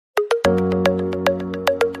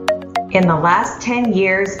In the last 10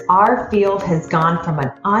 years, our field has gone from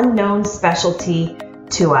an unknown specialty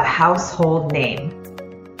to a household name.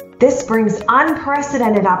 This brings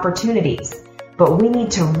unprecedented opportunities, but we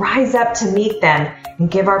need to rise up to meet them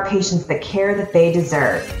and give our patients the care that they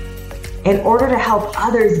deserve. In order to help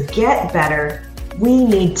others get better, we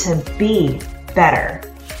need to be better.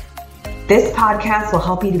 This podcast will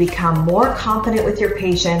help you to become more confident with your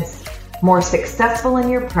patients, more successful in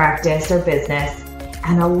your practice or business,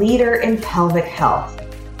 and a leader in pelvic health.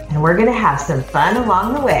 And we're going to have some fun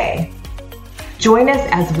along the way. Join us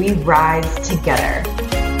as we rise together.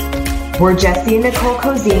 We're Jesse and Nicole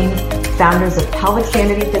Cozine, founders of Pelvic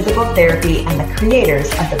Sanity Physical Therapy and the creators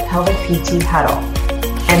of the Pelvic PT Huddle.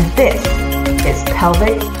 And this is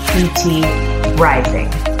Pelvic PT Rising.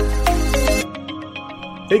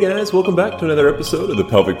 Hey guys, welcome back to another episode of the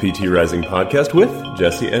Pelvic PT Rising podcast with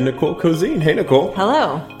Jesse and Nicole Cozine. Hey Nicole.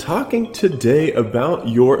 Hello. Talking today about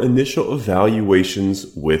your initial evaluations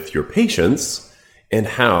with your patients and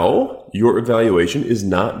how your evaluation is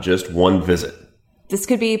not just one visit. This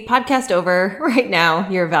could be podcast over right now.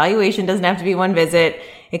 Your evaluation doesn't have to be one visit.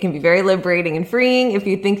 It can be very liberating and freeing if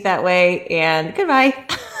you think that way. And goodbye.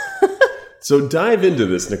 So dive into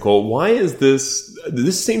this, Nicole. Why is this?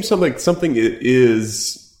 This seems like something it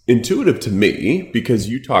is intuitive to me because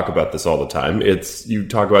you talk about this all the time. You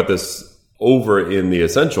talk about this over in the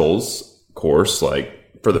Essentials course,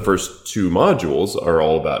 like for the first two modules are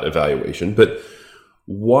all about evaluation. But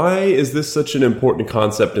why is this such an important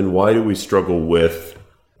concept, and why do we struggle with,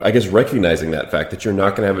 I guess, recognizing that fact that you're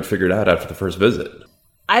not going to have it figured out after the first visit?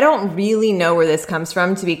 I don't really know where this comes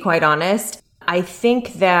from, to be quite honest. I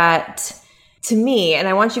think that, to me, and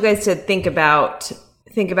I want you guys to think about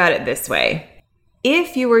it this way.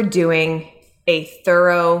 If you were doing a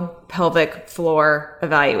thorough pelvic floor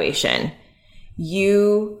evaluation,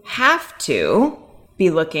 you have to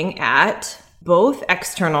be looking at both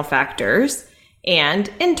external factors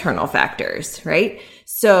and internal factors, right?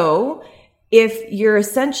 So if you're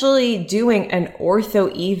essentially doing an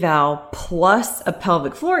ortho eval plus a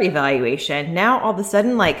pelvic floor evaluation, now all of a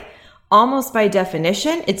sudden, like almost by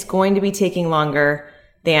definition, it's going to be taking longer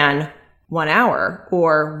than 1 hour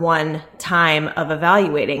or one time of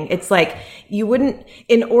evaluating. It's like you wouldn't,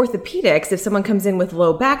 in orthopedics, if someone comes in with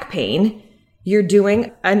low back pain, you're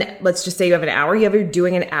doing let's just say you have an hour, you're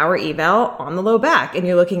doing an hour eval on the low back and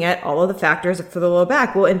you're looking at all of the factors for the low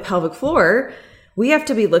back. Well, in pelvic floor, we have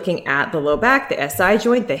to be looking at the low back, the SI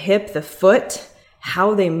joint, the hip, the foot,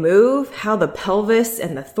 how they move, how the pelvis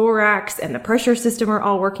and the thorax and the pressure system are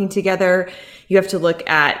all working together. You have to look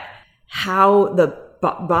at how the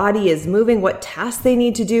body is moving, what tasks they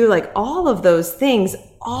need to do, like all of those things,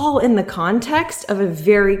 all in the context of a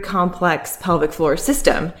very complex pelvic floor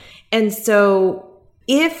system. And so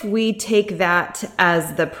if we take that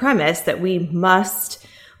as the premise that we must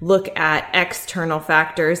look at external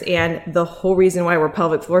factors, and the whole reason why we're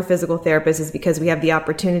pelvic floor physical therapists is because we have the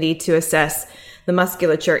opportunity to assess the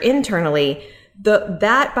musculature internally,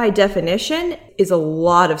 that by definition is a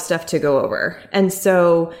lot of stuff to go over. And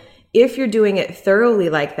so if you're doing it thoroughly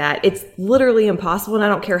like that, it's literally impossible. And I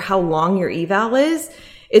don't care how long your eval is.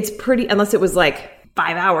 Unless it was like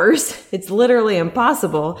 5 hours, it's literally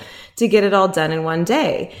impossible to get it all done in one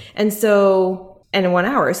day. And in 1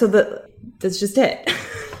 hour. So that's just it.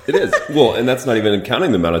 It is. Well, and that's not even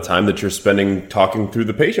counting the amount of time that you're spending talking through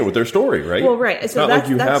the patient with their story, right? Well, right. It's not like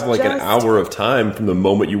you have like an hour of time from the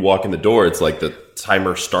moment you walk in the door. It's like the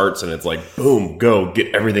timer starts and it's like, boom, go,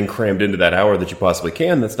 get everything crammed into that hour that you possibly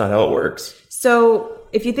can. That's not how it works. So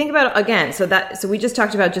if you think about it again, so we just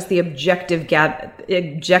talked about just the objective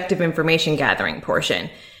information gathering portion.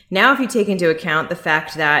 Now, if you take into account the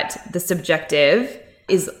fact that the subjective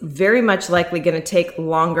is very much likely going to take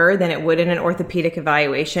longer than it would in an orthopedic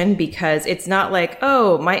evaluation, because it's not like,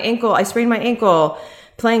 oh, I sprained my ankle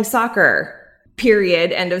playing soccer,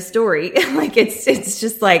 period, end of story. Like it's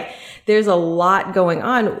just like there's a lot going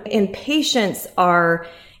on, and patients are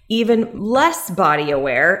even less body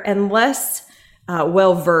aware and less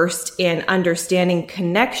well-versed in understanding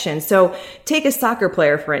connection. So take a soccer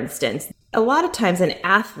player, for instance. A lot of times an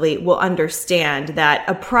athlete will understand that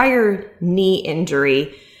a prior knee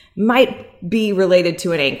injury might be related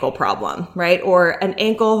to an ankle problem, right? Or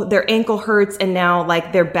their ankle hurts and now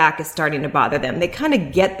like their back is starting to bother them. They kind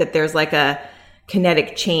of get that there's like a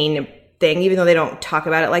kinetic chain thing, even though they don't talk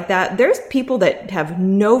about it like that. There's people that have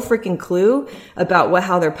no freaking clue about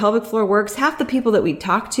how their pelvic floor works. Half the people that we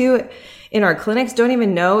talk to in our clinics don't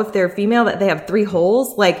even know if they're female, that they have 3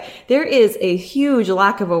 holes. Like there is a huge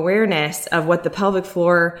lack of awareness of what the pelvic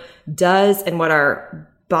floor does and what our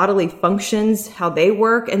bodily functions, how they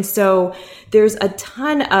work. And so there's a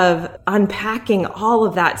ton of unpacking all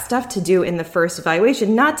of that stuff to do in the first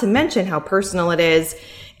evaluation, not to mention how personal it is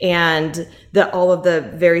and all of the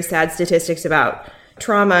very sad statistics about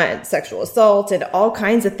trauma and sexual assault and all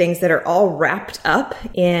kinds of things that are all wrapped up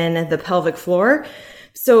in the pelvic floor.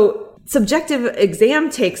 So subjective exam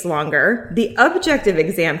takes longer. The objective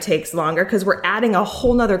exam takes longer because we're adding a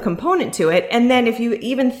whole nother component to it. And then if you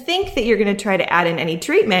even think that you're going to try to add in any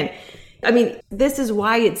treatment, I mean, this is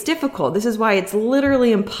why it's difficult. This is why it's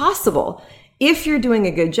literally impossible if you're doing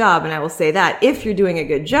a good job. And I will say that if you're doing a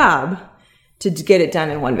good job to get it done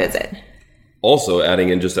in one visit. Also, adding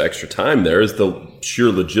in just extra time there is the sheer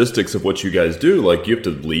logistics of what you guys do. Like, you have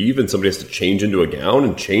to leave and somebody has to change into a gown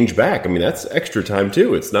and change back. I mean, that's extra time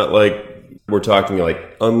too. It's not like we're talking like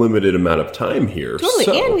unlimited amount of time here. Totally.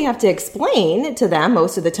 So. And we have to explain to them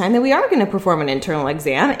most of the time that we are going to perform an internal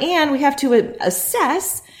exam, and we have to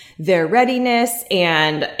assess their readiness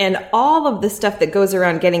and all of the stuff that goes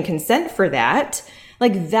around getting consent for that.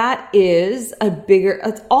 Like, that is a bigger,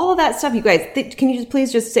 all of that stuff, you guys, can you just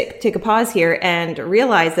please just take a pause here and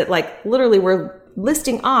realize that, like, literally we're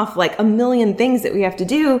listing off like a million things that we have to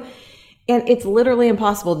do, and it's literally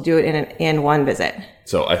impossible to do it in one visit.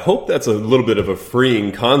 So I hope that's a little bit of a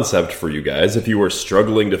freeing concept for you guys. If you are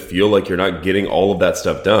struggling to feel like you're not getting all of that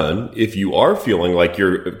stuff done, if you are feeling like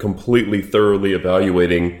you're completely thoroughly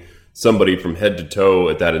evaluating somebody from head to toe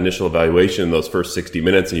at that initial evaluation in those first 60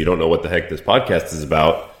 minutes and you don't know what the heck this podcast is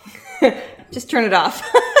about, just turn it off.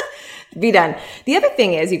 Be done. The other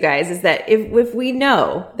thing is, you guys, is that if we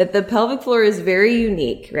know that the pelvic floor is very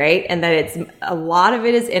unique, right? And that it's a lot of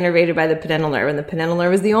it is innervated by the pudendal nerve, and the pudendal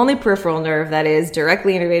nerve is the only peripheral nerve that is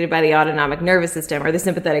directly innervated by the autonomic nervous system or the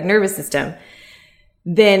sympathetic nervous system,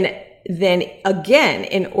 then again,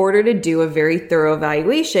 in order to do a very thorough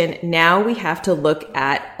evaluation, now we have to look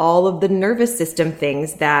at all of the nervous system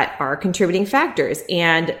things that are contributing factors.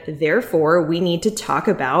 And therefore, we need to talk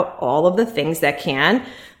about all of the things that can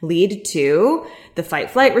lead to the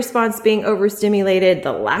fight-flight response being overstimulated,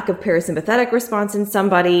 the lack of parasympathetic response in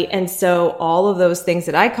somebody. And so all of those things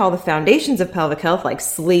that I call the foundations of pelvic health, like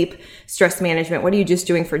sleep, stress management, what are you just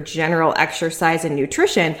doing for general exercise and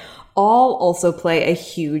nutrition, all also play a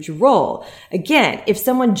huge role. Again, if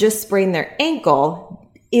someone just sprained their ankle,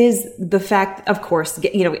 is the fact, of course,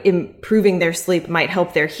 improving their sleep might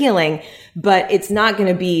help their healing, but it's not going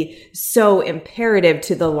to be so imperative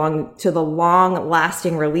to the long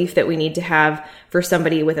lasting relief that we need to have for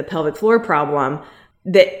somebody with a pelvic floor problem,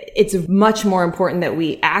 that it's much more important that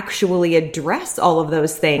we actually address all of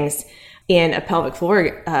those things in a pelvic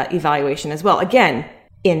floor evaluation as well. Again,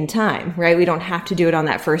 in time, right? We don't have to do it on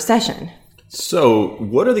that first session. So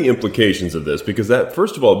what are the implications of this? Because that,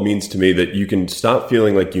 first of all, means to me that you can stop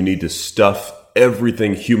feeling like you need to stuff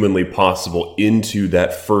everything humanly possible into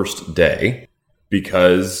that first day,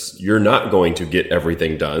 because you're not going to get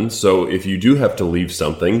everything done. So if you do have to leave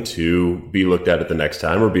something to be looked at the next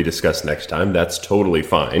time or be discussed next time, that's totally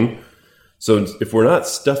fine. So if we're not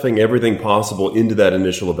stuffing everything possible into that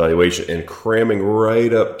initial evaluation and cramming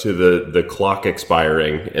right up to the clock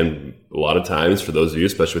expiring, and a lot of times for those of you,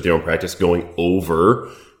 especially with your own practice, going over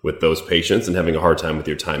with those patients and having a hard time with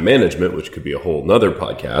your time management, which could be a whole nother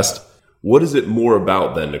podcast, what is it more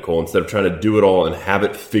about then, Nicole, instead of trying to do it all and have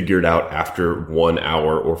it figured out after 1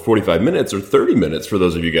 hour or 45 minutes or 30 minutes for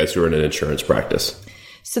those of you guys who are in an insurance practice?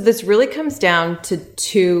 So this really comes down to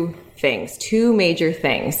two major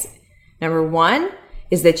things. Number one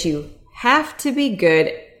is that you have to be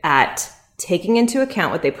good at taking into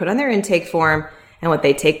account what they put on their intake form and what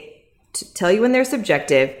they tell you when they're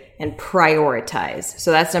subjective, and prioritize.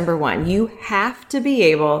 So that's number one. You have to be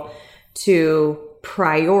able to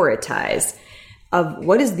prioritize of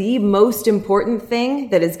what is the most important thing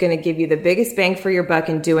that is going to give you the biggest bang for your buck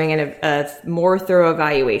in doing a more thorough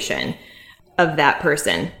evaluation of that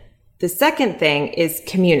person. The second thing is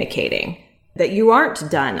communicating that you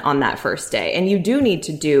aren't done on that first day and you do need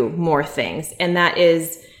to do more things. And that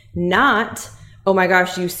is not, oh my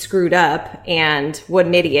gosh, you screwed up and what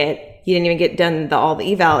an idiot, you didn't even get done all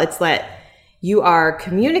the eval. It's that you are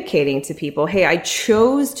communicating to people, hey, I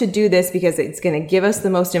chose to do this because it's going to give us the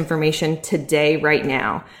most information today, right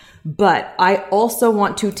now. But I also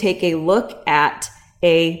want to take a look at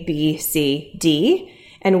A, B, C, D.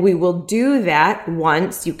 And we will do that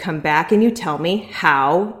once you come back and you tell me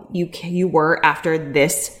how you were after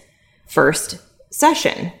this first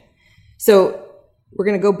session. So we're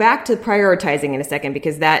going to go back to prioritizing in a second,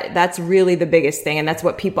 because that's really the biggest thing. And that's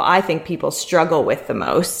what I think people struggle with the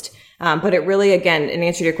most. But it really, again, in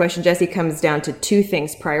answer to your question, Jesse, comes down to two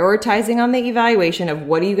things: prioritizing on the evaluation of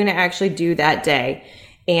what are you going to actually do that day,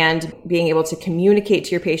 and being able to communicate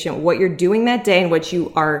to your patient what you're doing that day and what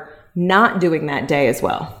you are not doing that day as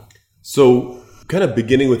well. So kind of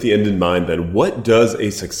beginning with the end in mind then, what does a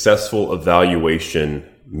successful evaluation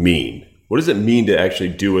mean? What does it mean to actually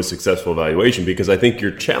do a successful evaluation? Because I think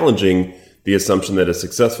you're challenging the assumption that a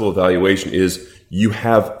successful evaluation is you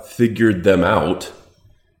have figured them out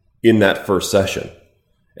in that first session.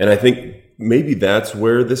 And I think maybe that's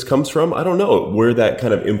where this comes from. I don't know where that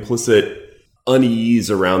kind of implicit unease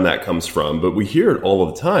around that comes from, but we hear it all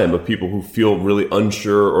the time of people who feel really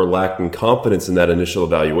unsure or lacking confidence in that initial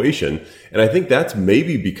evaluation. And I think that's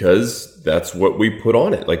maybe because that's what we put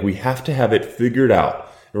on it. Like, we have to have it figured out.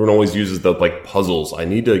 Everyone always uses the puzzles. I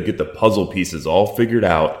need to get the puzzle pieces all figured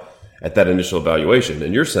out at that initial evaluation.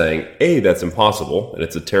 And you're saying, A, that's impossible, and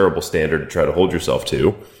it's a terrible standard to try to hold yourself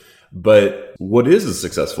to. But what is a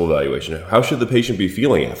successful evaluation? How should the patient be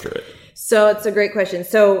feeling after it? So it's a great question.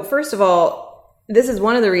 So first of all, this is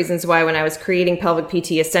one of the reasons why when I was creating Pelvic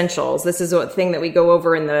PT Essentials, this is a thing that we go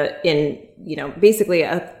over in basically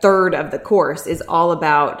a third of the course is all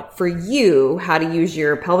about, for you, how to use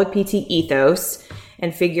your Pelvic PT ethos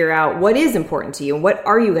and figure out what is important to you and what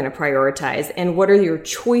are you going to prioritize and what are your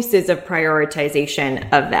choices of prioritization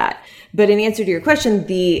of that. But in answer to your question,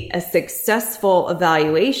 a successful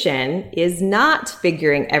evaluation is not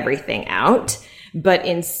figuring everything out, but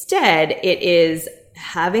instead it is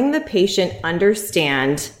having the patient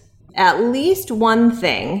understand at least one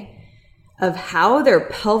thing of how their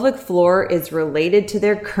pelvic floor is related to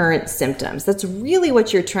their current symptoms. That's really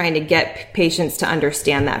what you're trying to get patients to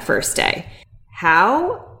understand that first day.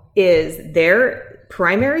 How is their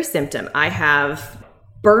primary symptom? I have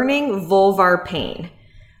burning vulvar pain.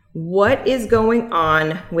 What is going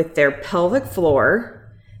on with their pelvic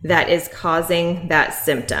floor that is causing that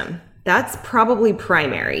symptom? That's probably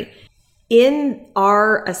primary. In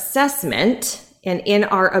our assessment and in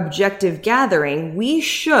our objective gathering, we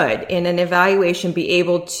should, in an evaluation, be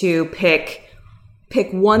able to pick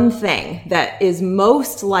one thing that is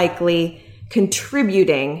most likely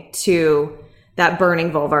contributing to that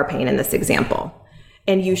burning vulvar pain in this example.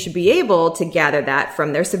 And you should be able to gather that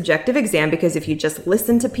from their subjective exam, because if you just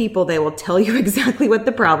listen to people, they will tell you exactly what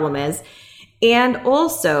the problem is. And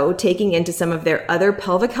also taking into some of their other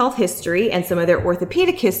pelvic health history and some of their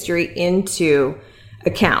orthopedic history into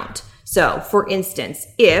account. So, for instance,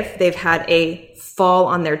 if they've had a fall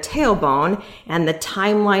on their tailbone and the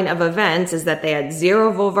timeline of events is that they had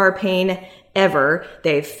zero vulvar pain ever,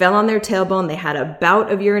 they fell on their tailbone, they had a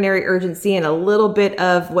bout of urinary urgency and a little bit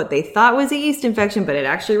of what they thought was a yeast infection, but it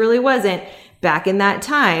actually really wasn't back in that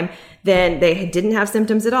time, then they didn't have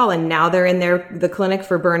symptoms at all, and now they're in the clinic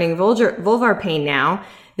for burning vulvar pain now,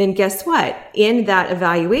 then guess what? In that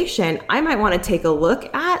evaluation, I might want to take a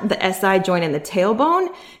look at the SI joint and the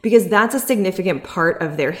tailbone, because that's a significant part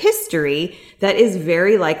of their history that is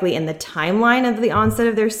very likely in the timeline of the onset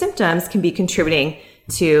of their symptoms can be contributing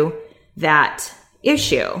to that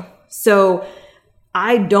issue. So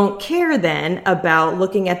I don't care then about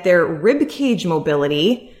looking at their rib cage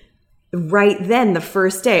mobility right then the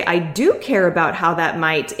first day. I do care about how that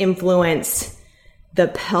might influence the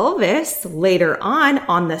pelvis later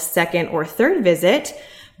on the second or third visit.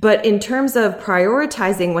 But in terms of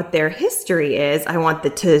prioritizing what their history is, I want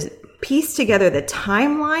to piece together the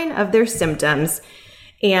timeline of their symptoms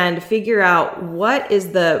and figure out what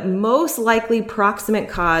is the most likely proximate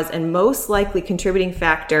cause and most likely contributing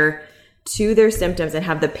factor to their symptoms, and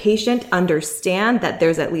have the patient understand that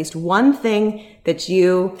there's at least one thing that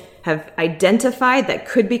you have identified that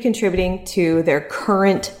could be contributing to their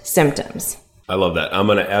current symptoms. I love that. I'm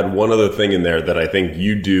going to add one other thing in there that I think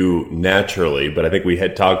you do naturally, but I think we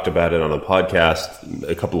had talked about it on a podcast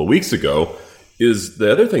a couple of weeks ago, is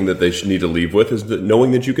the other thing that they should need to leave with is that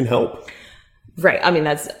knowing that you can help. Right. I mean,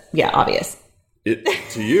 that's, obvious.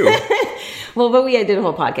 To you. Well, but we did a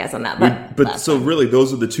whole podcast on that. But so really,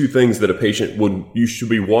 those are the two things that a patient you should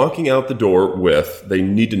be walking out the door with. They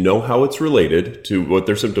need to know how it's related to what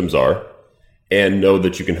their symptoms are and know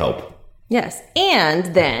that you can help. Yes.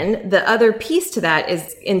 And then the other piece to that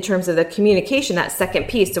is in terms of the communication, that second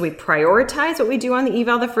piece. So we prioritize what we do on the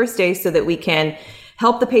eval the first day so that we can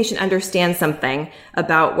help the patient understand something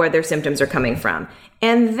about where their symptoms are coming from.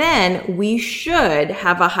 And then we should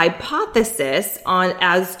have a hypothesis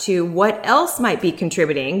as to what else might be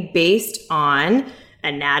contributing based on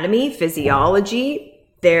anatomy, physiology,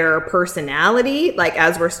 their personality, like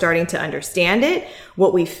as we're starting to understand it,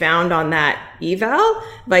 what we found on that eval,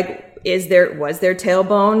 like was their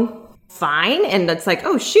tailbone fine? And it's like,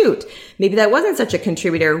 oh shoot, maybe that wasn't such a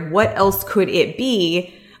contributor. What else could it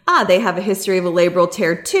be? They have a history of a labral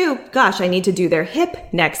tear too. Gosh, I need to do their hip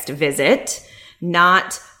next visit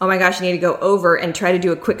not, oh my gosh, you need to go over and try to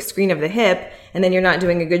do a quick screen of the hip, and then you're not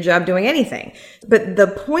doing a good job doing anything. But the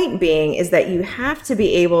point being is that you have to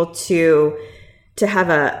be able to have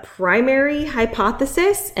a primary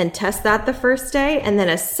hypothesis and test that the first day, and then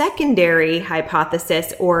a secondary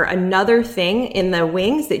hypothesis or another thing in the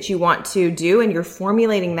wings that you want to do, and you're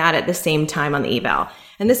formulating that at the same time on the eval.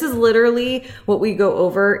 And this is literally what we go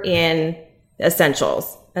over in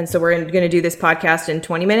Essentials. And so we're going to do this podcast in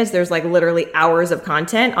 20 minutes. There's like literally hours of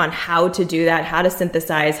content on how to do that, how to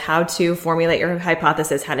synthesize, how to formulate your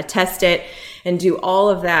hypothesis, how to test it, and do all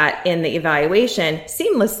of that in the evaluation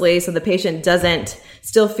seamlessly so the patient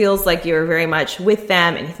still feels like you're very much with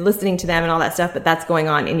them and listening to them and all that stuff, but that's going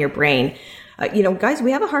on in your brain. Guys,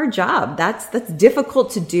 we have a hard job. That's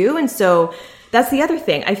difficult to do. And so that's the other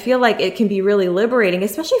thing. I feel like it can be really liberating,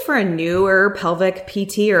 especially for a newer pelvic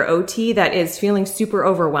PT or OT that is feeling super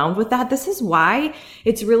overwhelmed with that. This is why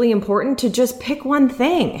it's really important to just pick one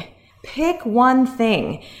thing. Pick one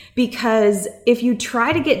thing, because if you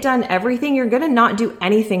try to get done everything, you're going to not do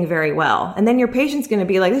anything very well. And then your patient's going to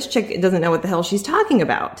be like, this chick doesn't know what the hell she's talking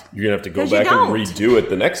about. You're going to have to go back and redo it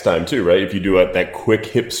the next time too, right? If you do that quick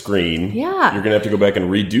hip screen, you're going to have to go back and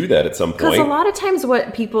redo that at some point. Because a lot of times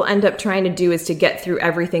what people end up trying to do is to get through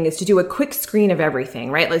everything is to do a quick screen of everything,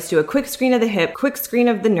 right? Let's do a quick screen of the hip, quick screen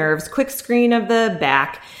of the nerves, quick screen of the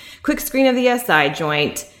back, quick screen of the SI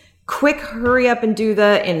joint, quick hurry up and do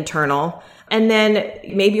the internal, and then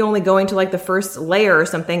maybe only going to like the first layer or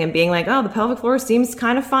something and being like, oh, the pelvic floor seems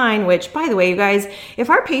kind of fine, which, by the way, you guys, if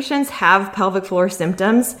our patients have pelvic floor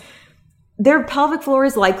symptoms, their pelvic floor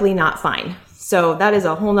is likely not fine. So that is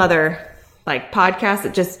a whole nother like podcast.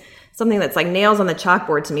 That just something that's like nails on the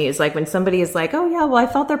chalkboard to me is like when somebody is like, oh yeah, well, I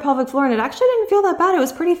felt their pelvic floor and it actually didn't feel that bad. It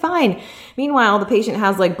was pretty fine. Meanwhile, the patient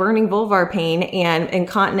has like burning vulvar pain and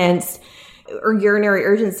incontinence or urinary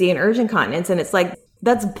urgency and urgent continence. And it's like,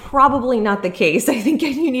 that's probably not the case. I think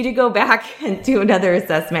you need to go back and do another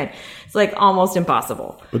assessment. It's like almost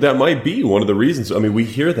impossible. But that might be one of the reasons. I mean, we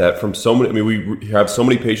hear that from so many. I mean, we have so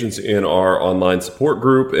many patients in our online support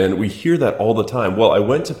group, and we hear that all the time. Well, I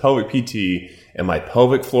went to pelvic PT and my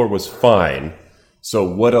pelvic floor was fine. So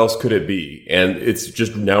what else could it be? And it's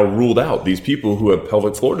just now ruled out. These people who have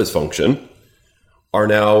pelvic floor dysfunction are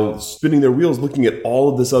now spinning their wheels looking at all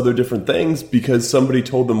of this other different things because somebody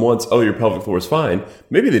told them once, oh, your pelvic floor is fine.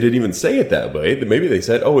 Maybe they didn't even say it that way. Maybe they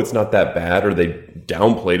said, oh, it's not that bad, or they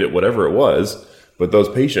downplayed it, whatever it was. But those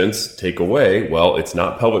patients take away, well, it's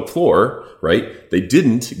not pelvic floor, right? They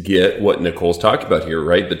didn't get what Nicole's talking about here,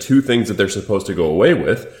 right? The two things that they're supposed to go away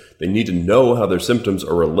with. They need to know how their symptoms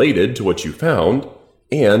are related to what you found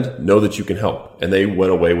and know that you can help. And they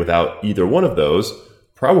went away without either one of those.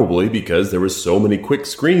 Probably because there was so many quick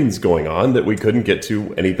screens going on that we couldn't get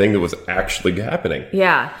to anything that was actually happening.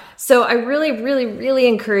 Yeah. So I really, really, really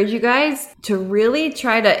encourage you guys to really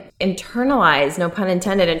try to internalize, no pun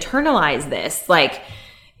intended, internalize this. Like,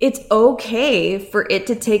 it's okay for it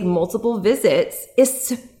to take multiple visits,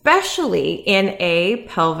 especially in a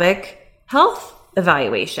pelvic health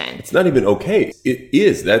evaluation. It's not even okay. It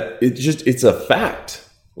is that it's a fact.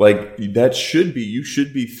 Like you should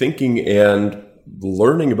be thinking and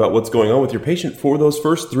learning about what's going on with your patient for those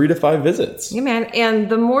first 3 to 5 visits. Yeah, man. And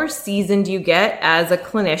the more seasoned you get as a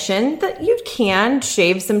clinician, that you can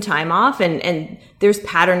shave some time off and there's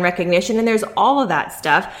pattern recognition and there's all of that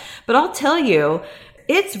stuff. But I'll tell you,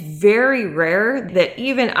 it's very rare that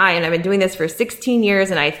even and I've been doing this for 16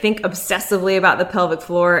 years and I think obsessively about the pelvic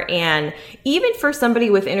floor, and even for somebody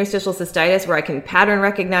with interstitial cystitis where I can pattern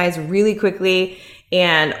recognize really quickly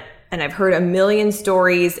and I've heard a million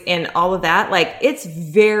stories and all of that. Like, it's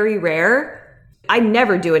very rare. I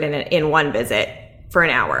never do it in one visit for an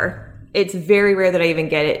hour. It's very rare that I even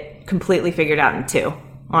get it completely figured out in 2,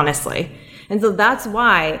 honestly. And so that's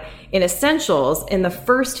why in Essentials, in the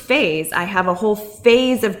first phase, I have a whole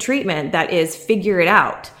phase of treatment that is figure it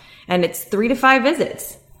out. And it's 3 to 5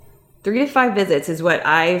 visits. 3 to 5 visits is what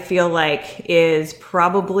I feel like is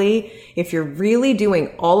probably, if you're really doing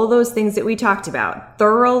all of those things that we talked about,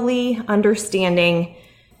 thoroughly understanding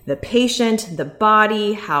the patient, the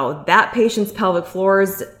body, how that patient's pelvic floor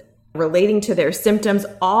is relating to their symptoms,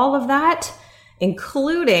 all of that,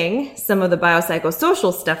 including some of the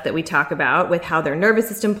biopsychosocial stuff that we talk about with how their nervous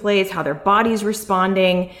system plays, how their body's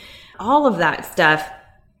responding, all of that stuff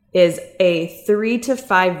is a 3 to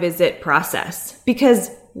 5 visit process. Because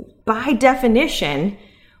by definition,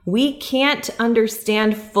 we can't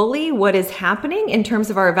understand fully what is happening in terms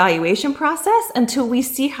of our evaluation process until we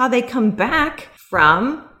see how they come back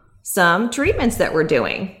from some treatments that we're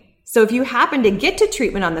doing. So if you happen to get to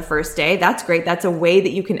treatment on the first day, that's great. That's a way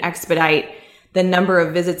that you can expedite the number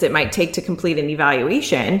of visits it might take to complete an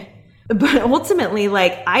evaluation. But ultimately,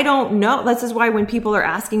 like, I don't know. This is why when people are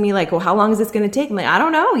asking me, like, well, how long is this going to take? I'm like, I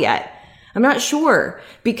don't know yet. I'm not sure,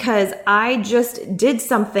 because I just did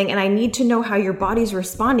something and I need to know how your body's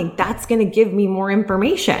responding. That's going to give me more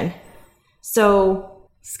information. So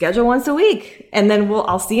schedule once a week, and then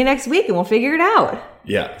I'll see you next week and we'll figure it out.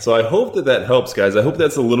 Yeah. So I hope that helps, guys. I hope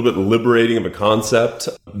that's a little bit liberating of a concept,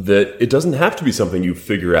 that it doesn't have to be something you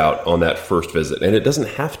figure out on that first visit, and it doesn't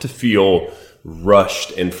have to feel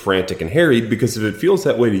rushed and frantic and harried, because if it feels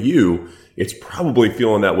that way to you, it's probably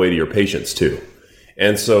feeling that way to your patients too.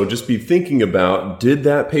 And so just be thinking about, did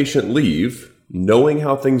that patient leave knowing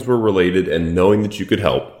how things were related and knowing that you could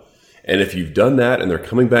help? And if you've done that and they're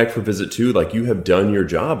coming back for visit 2, like, you have done your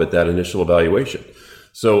job at that initial evaluation.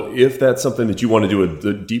 So if that's something that you want to do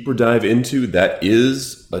a deeper dive into, that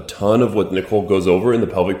is a ton of what Nicole goes over in the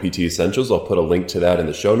Pelvic PT Essentials. I'll put a link to that in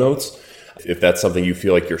the show notes. If that's something you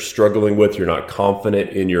feel like you're struggling with, you're not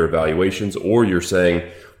confident in your evaluations, or you're saying,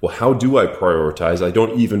 well, how do I prioritize? I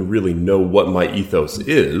don't even really know what my ethos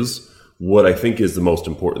is, what I think is the most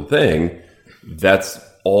important thing. That's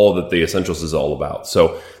all that the Essentials is all about.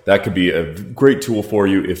 So that could be a great tool for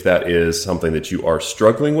you if that is something that you are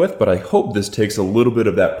struggling with. But I hope this takes a little bit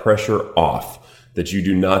of that pressure off, that you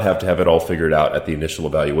do not have to have it all figured out at the initial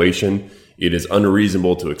evaluation. It is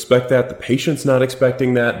unreasonable to expect that. The patient's not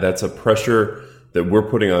expecting that. That's a pressure that we're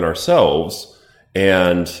putting on ourselves.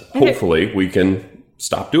 And hopefully we can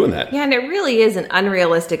stop doing that. Yeah, and it really is an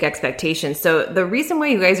unrealistic expectation. So the reason why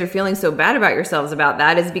you guys are feeling so bad about yourselves about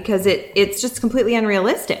that is because it's just completely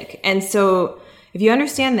unrealistic. And so if you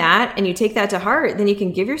understand that and you take that to heart, then you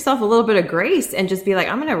can give yourself a little bit of grace and just be like,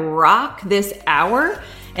 I'm going to rock this hour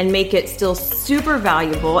and make it still super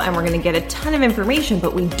valuable, and we're going to get a ton of information,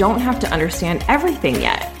 but we don't have to understand everything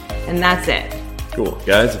yet. And that's it. Cool.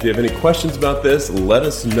 Guys, if you have any questions about this, let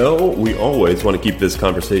us know. We always want to keep this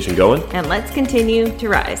conversation going. And let's continue to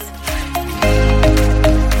rise.